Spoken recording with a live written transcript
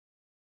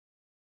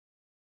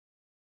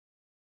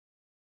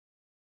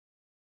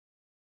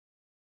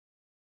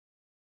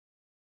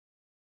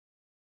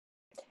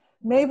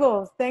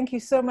Mabel, thank you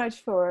so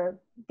much for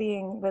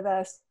being with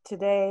us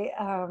today.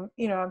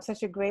 I'm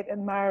such a great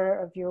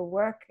admirer of your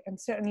work, and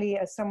certainly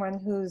as someone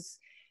whose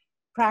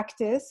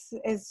practice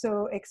is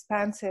so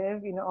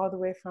expansive, all the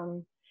way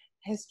from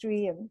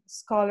history and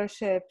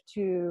scholarship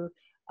to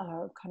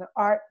kind of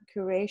art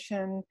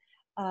curation.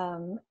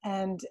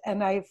 And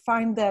I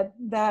find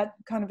that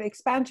kind of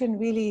expansion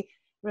really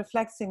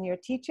reflects in your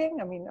teaching.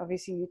 I mean,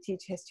 obviously you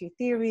teach history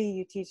theory,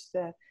 you teach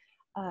the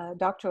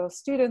doctoral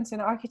students in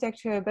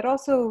architecture, but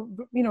also,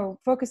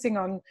 focusing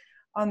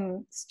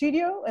on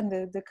studio and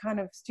the kind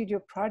of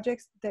studio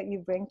projects that you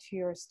bring to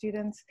your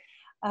students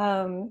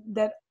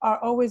that are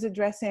always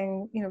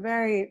addressing,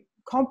 very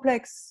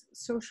complex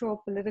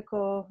social,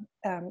 political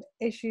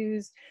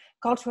issues,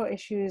 cultural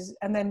issues,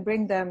 and then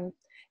bring them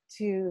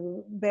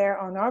to bear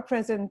on our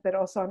present, but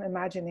also on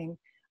imagining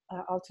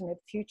alternate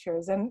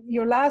futures. And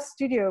your last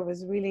studio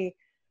was really,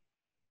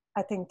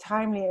 I think,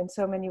 timely in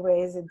so many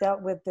ways. It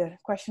dealt with the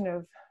question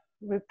of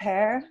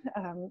repair,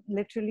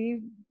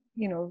 literally,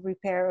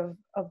 repair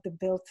of the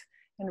built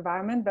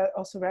environment, but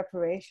also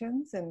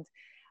reparations, and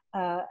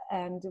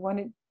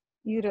wanted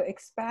you to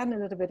expand a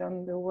little bit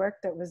on the work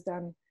that was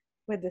done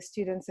with the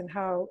students and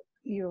how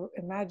you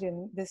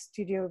imagine this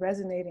studio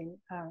resonating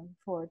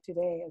for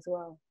today as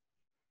well.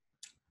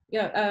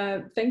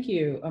 Yeah, thank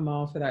you,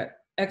 Amal, for that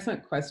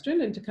excellent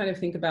question, and to kind of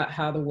think about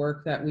how the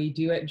work that we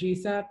do at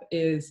GSAPP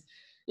is,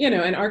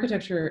 in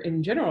architecture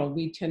in general,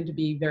 we tend to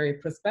be very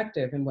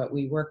prospective in what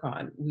we work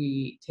on.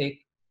 We take,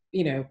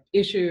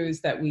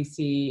 issues that we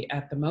see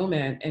at the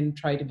moment and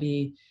try to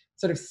be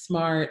sort of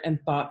smart and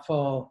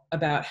thoughtful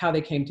about how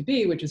they came to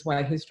be, which is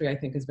why history, I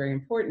think, is very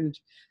important.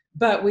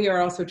 But we are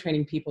also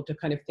training people to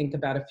kind of think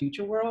about a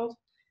future world.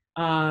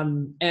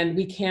 And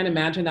we can't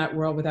imagine that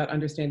world without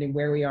understanding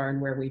where we are and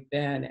where we've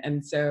been.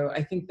 And so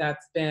I think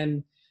that's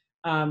been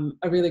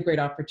a really great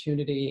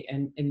opportunity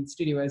in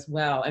studio as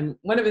well. And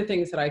one of the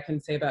things that I can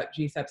say about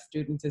GSAPP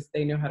students is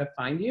they know how to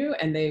find you,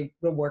 and they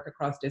will work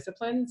across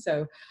disciplines.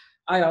 So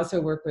I also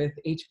work with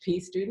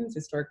HP students,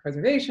 historic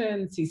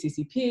preservation,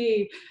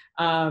 CCCP.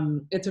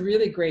 It's a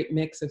really great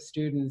mix of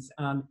students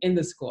in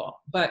the school.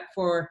 But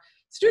for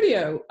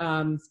studio,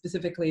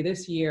 specifically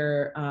this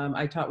year,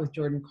 I taught with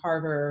Jordan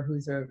Carver,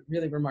 who's a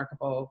really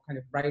remarkable kind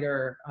of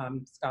writer,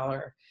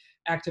 scholar,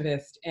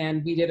 activist,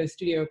 and we did a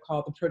studio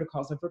called The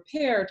Protocols of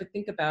Repair to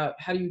think about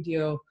how do you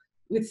deal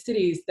with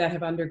cities that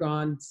have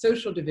undergone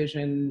social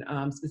division,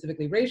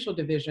 specifically racial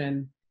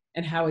division,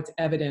 and how it's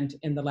evident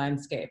in the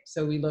landscape.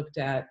 So we looked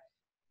at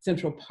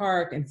Central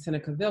Park and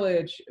Seneca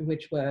Village,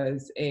 which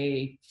was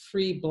a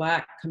free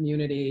Black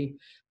community,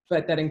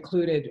 but that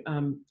included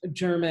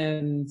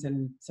Germans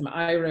and some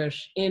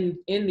Irish in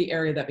the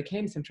area that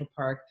became Central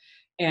Park.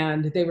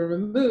 And they were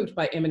removed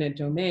by eminent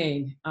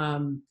domain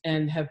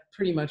and have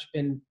pretty much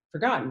been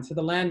forgotten. So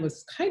the land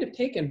was kind of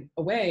taken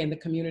away and the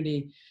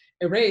community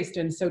erased.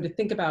 And so to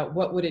think about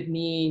what would it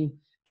mean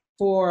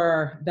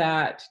for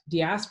that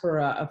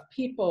diaspora of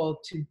people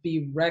to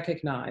be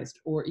recognized,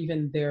 or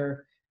even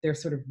their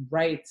sort of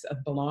rights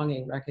of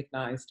belonging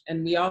recognized.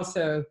 And we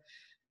also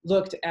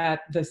looked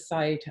at the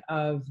site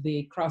of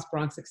the Cross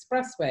Bronx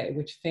Expressway,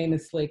 which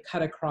famously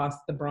cut across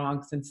the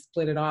Bronx and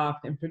split it off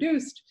and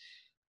produced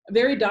a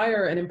very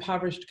dire and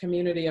impoverished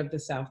community of the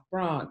South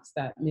Bronx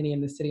that many in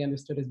the city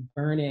understood as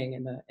burning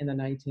in the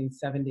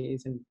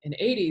 1970s and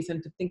 80s.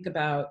 And to think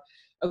about,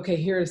 okay,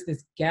 here's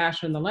this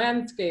gash in the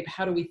landscape,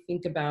 how do we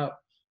think about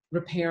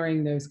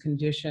repairing those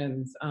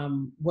conditions?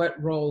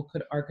 What role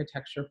could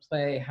architecture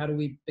play? How do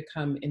we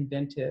become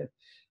inventive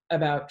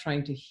about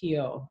trying to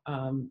heal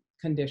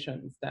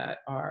conditions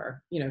that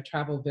are,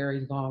 travel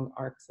very long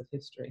arcs of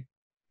history?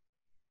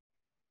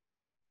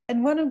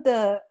 And one of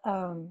the,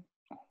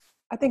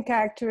 I think,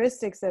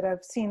 characteristics that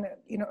I've seen,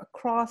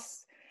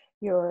 across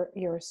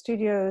your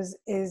studios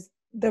is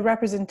the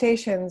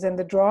representations and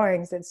the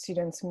drawings that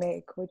students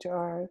make, which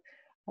are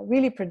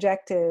really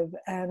projective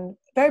and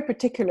very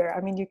particular.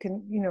 I mean, you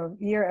can,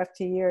 year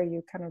after year,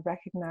 you kind of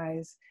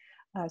recognize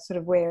sort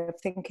of way of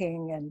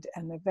thinking and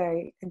a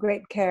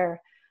great care.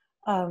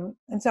 And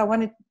so I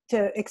wanted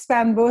to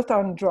expand both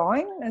on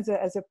drawing as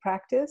a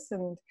practice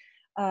and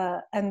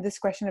this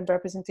question of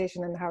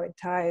representation and how it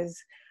ties,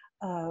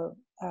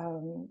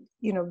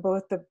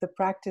 both the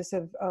practice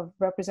of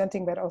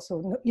representing, but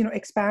also,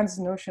 expands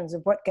notions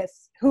of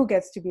who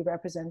gets to be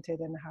represented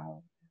and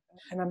how.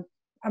 And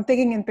I'm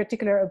thinking in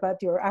particular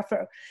about your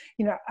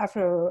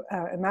Afro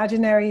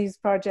Imaginaries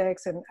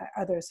projects and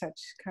other such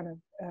kind of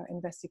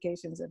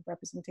investigations of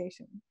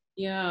representation.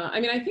 Yeah, I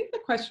mean, I think the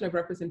question of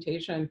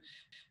representation,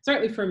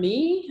 certainly for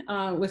me,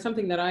 was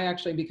something that I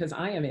actually, because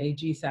I am a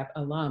GSAPP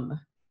alum,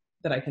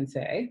 that I can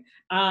say,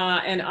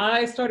 and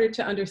I started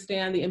to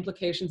understand the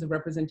implications of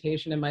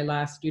representation in my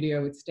last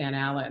studio with Stan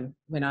Allen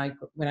when I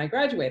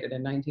graduated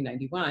in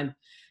 1991.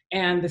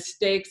 And the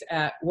stakes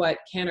at what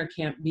can or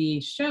can't be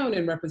shown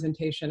in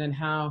representation and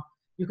how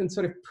you can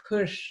sort of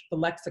push the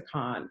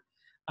lexicon,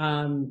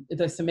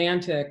 the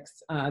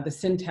semantics, the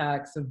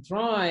syntax of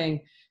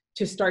drawing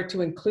to start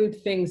to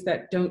include things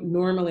that don't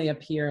normally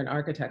appear in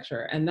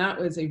architecture. And that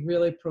was a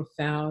really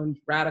profound,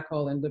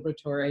 radical, and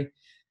liberatory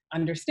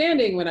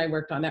understanding when I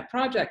worked on that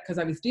project, because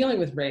I was dealing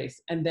with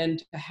race. And then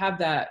to have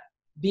that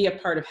be a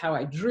part of how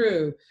I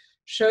drew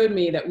showed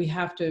me that we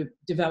have to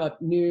develop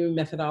new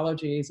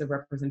methodologies of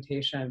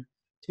representation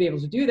to be able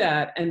to do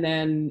that. And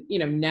then,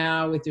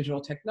 now with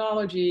digital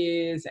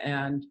technologies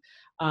and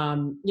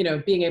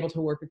being able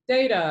to work with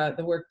data,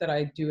 the work that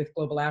I do with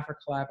Global Africa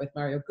Lab with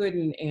Mario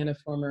Gooden and a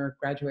former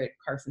graduate,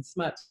 Carson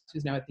Smuts,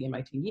 who's now at the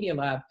MIT Media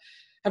Lab,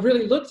 have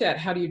really looked at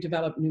how do you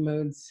develop new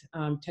modes,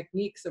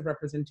 techniques of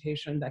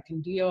representation that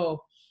can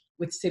deal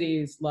with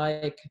cities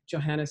like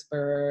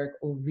Johannesburg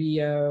or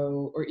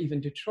Rio or even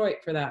Detroit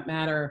for that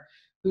matter,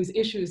 whose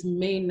issues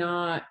may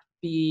not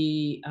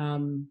be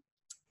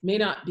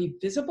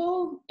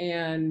visible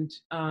and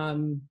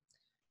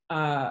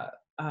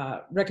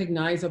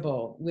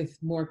recognizable with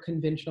more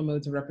conventional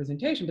modes of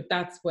representation. But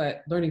that's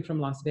what Learning from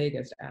Las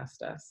Vegas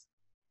asked us.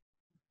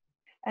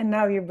 And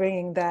now you're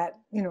bringing that,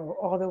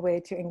 all the way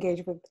to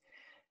engage with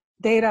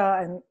data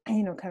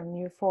and, kind of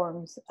new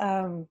forms.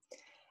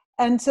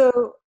 And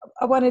so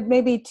I wanted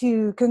maybe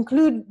to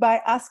conclude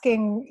by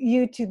asking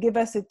you to give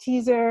us a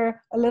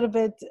teaser, a little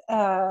bit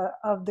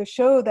of the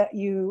show that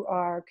you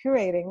are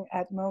curating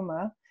at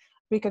MoMA,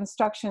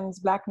 Reconstructions,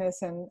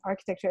 Blackness and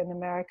Architecture in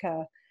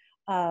America,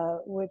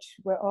 which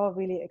we're all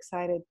really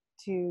excited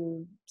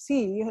to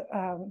see,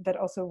 but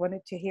also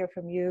wanted to hear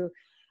from you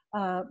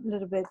a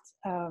little bit,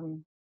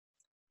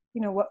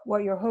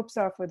 what your hopes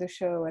are for the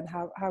show and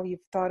how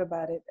you've thought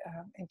about it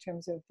in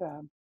terms of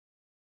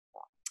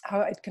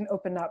how it can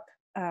open up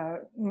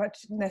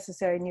much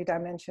necessary new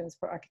dimensions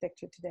for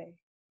architecture today.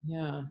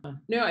 Yeah,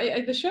 no,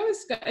 the show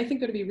is, I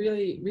think, going to be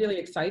really, really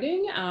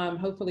exciting,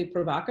 hopefully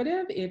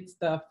provocative. It's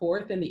the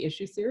 4th in the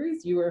issue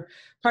series. You were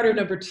part of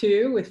number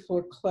 2 with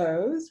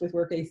Foreclosed, with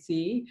Work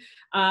AC.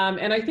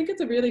 And I think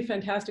it's a really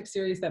fantastic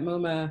series that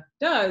MoMA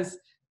does,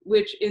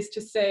 which is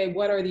to say,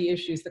 what are the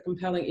issues, the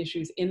compelling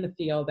issues in the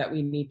field that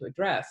we need to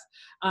address?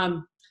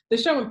 The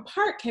show in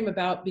part came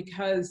about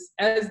because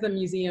as the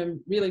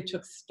museum really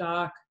took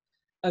stock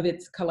of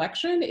its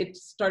collection, it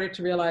started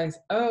to realize,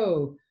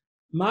 oh,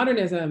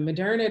 modernism,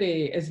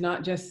 modernity is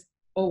not just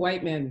old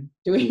white men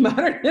doing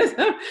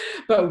modernism,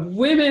 but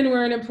women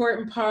were an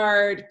important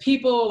part.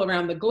 People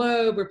around the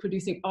globe were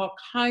producing all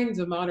kinds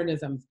of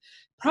modernisms.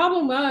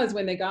 Problem was,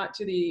 when they got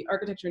to the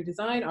Architecture and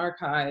Design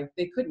Archive,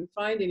 they couldn't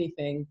find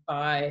anything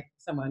by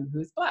someone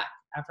who's Black,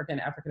 African,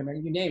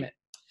 African-American, you name it,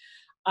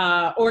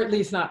 or at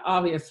least not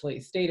obviously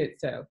stated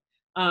so.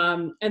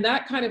 And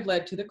that kind of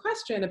led to the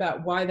question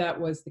about why that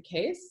was the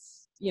case,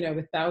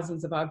 with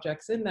thousands of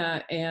objects in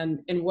that, and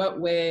in what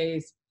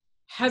ways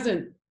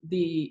hasn't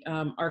the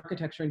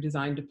Architecture and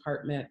Design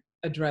Department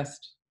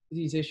addressed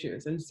these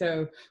issues? And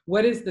so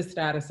what is the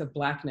status of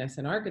Blackness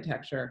in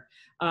architecture?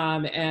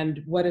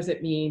 And what does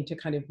it mean to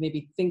kind of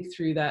maybe think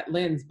through that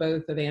lens,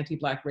 both of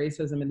anti-Black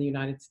racism in the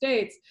United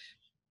States,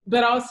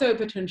 but also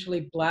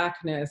potentially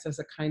Blackness as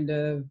a kind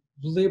of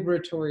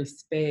liberatory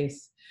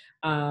space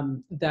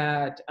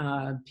that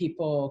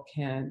people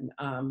can,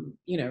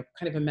 kind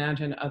of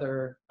imagine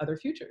other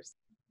futures.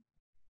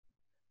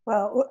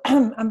 Well,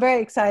 I'm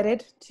very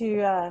excited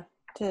to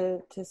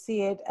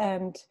see it,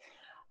 and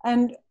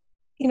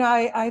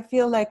I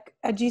feel like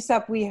at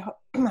GSAPP we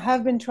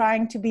have been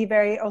trying to be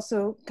very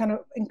also kind of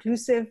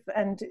inclusive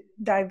and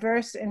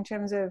diverse in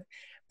terms of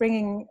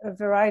bringing a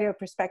variety of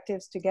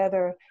perspectives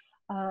together,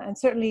 and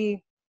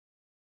certainly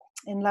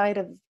in light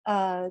of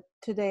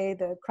today,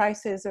 the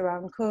crisis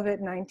around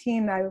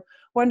COVID-19, I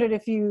wondered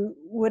if you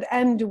would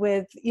end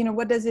with,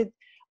 what does it,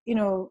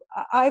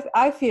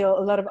 I feel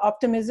a lot of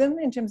optimism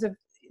in terms of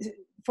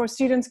for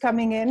students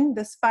coming in,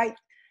 despite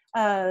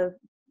the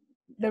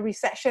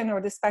recession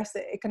or despite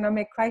the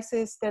economic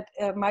crisis that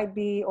might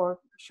be or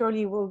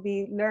surely will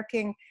be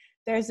lurking.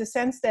 There's a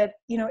sense that,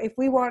 if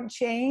we want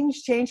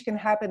change can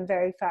happen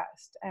very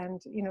fast,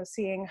 and,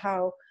 seeing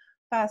how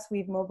fast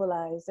we've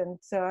mobilized. And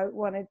so I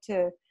wanted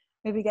to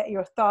maybe get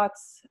your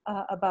thoughts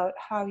about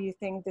how you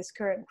think this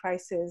current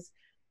crisis,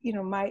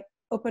 might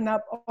open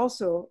up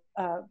also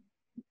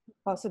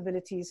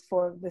possibilities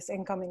for this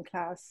incoming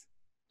class.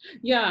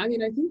 Yeah, I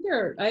mean, I think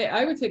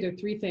I would say there are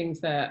 3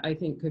 things that I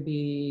think could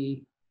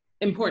be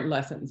important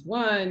lessons.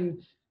 One,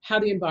 how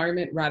the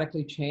environment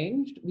radically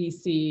changed. We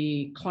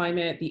see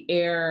climate, the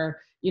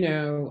air,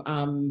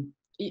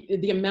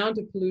 the amount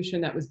of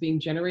pollution that was being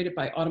generated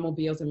by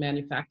automobiles and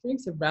manufacturing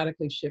so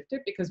radically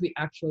shifted because we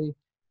actually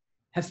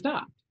have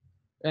stopped.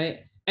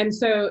 Right? And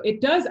so it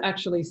does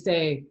actually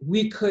say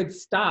we could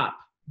stop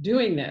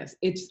doing this.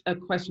 It's a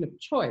question of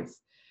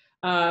choice.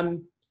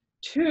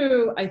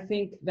 2, I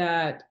think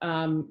that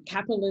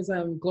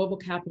capitalism, global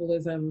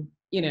capitalism,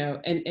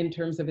 in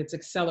terms of its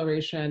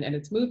acceleration and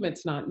its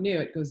movement's not new.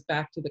 It goes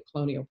back to the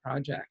colonial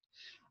project.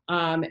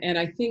 And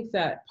I think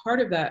that part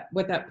of that,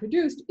 what that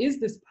produced is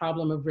this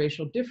problem of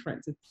racial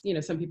difference.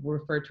 It's, some people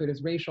refer to it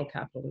as racial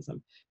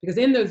capitalism, because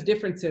in those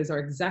differences are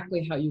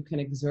exactly how you can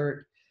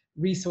exert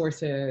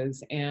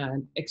resources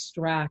and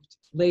extract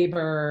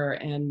labor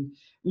and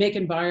make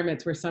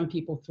environments where some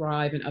people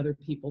thrive and other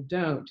people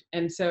don't.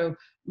 And so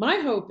my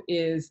hope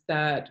is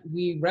that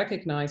we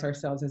recognize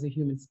ourselves as a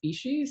human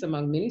species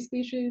among many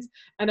species,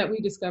 and that we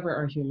discover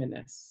our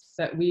humanness,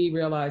 that we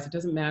realize it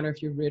doesn't matter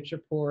if you're rich or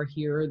poor,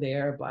 here or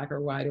there, black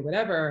or white or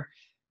whatever,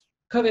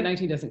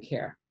 COVID-19 doesn't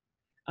care.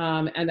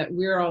 And that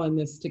we're all in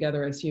this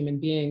together as human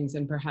beings,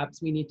 and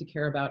perhaps we need to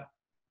care about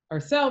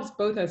ourselves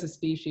both as a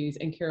species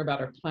and care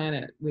about our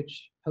planet,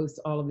 which hosts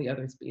all of the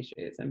other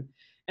species.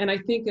 And I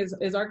think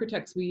as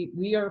architects,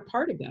 we are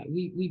part of that.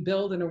 We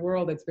build in a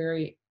world that's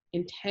very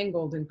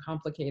entangled and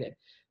complicated.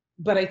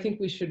 But I think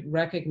we should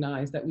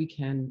recognize that we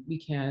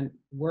can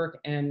work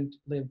and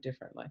live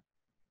differently.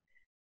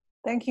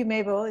 Thank you,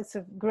 Mabel. It's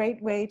a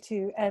great way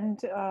to end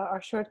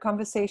our short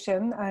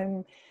conversation.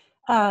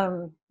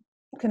 I'm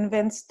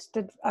convinced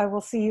that I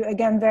will see you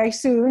again very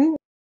soon.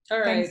 All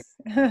right.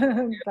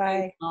 Thanks.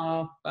 Bye.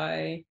 Oh,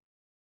 bye.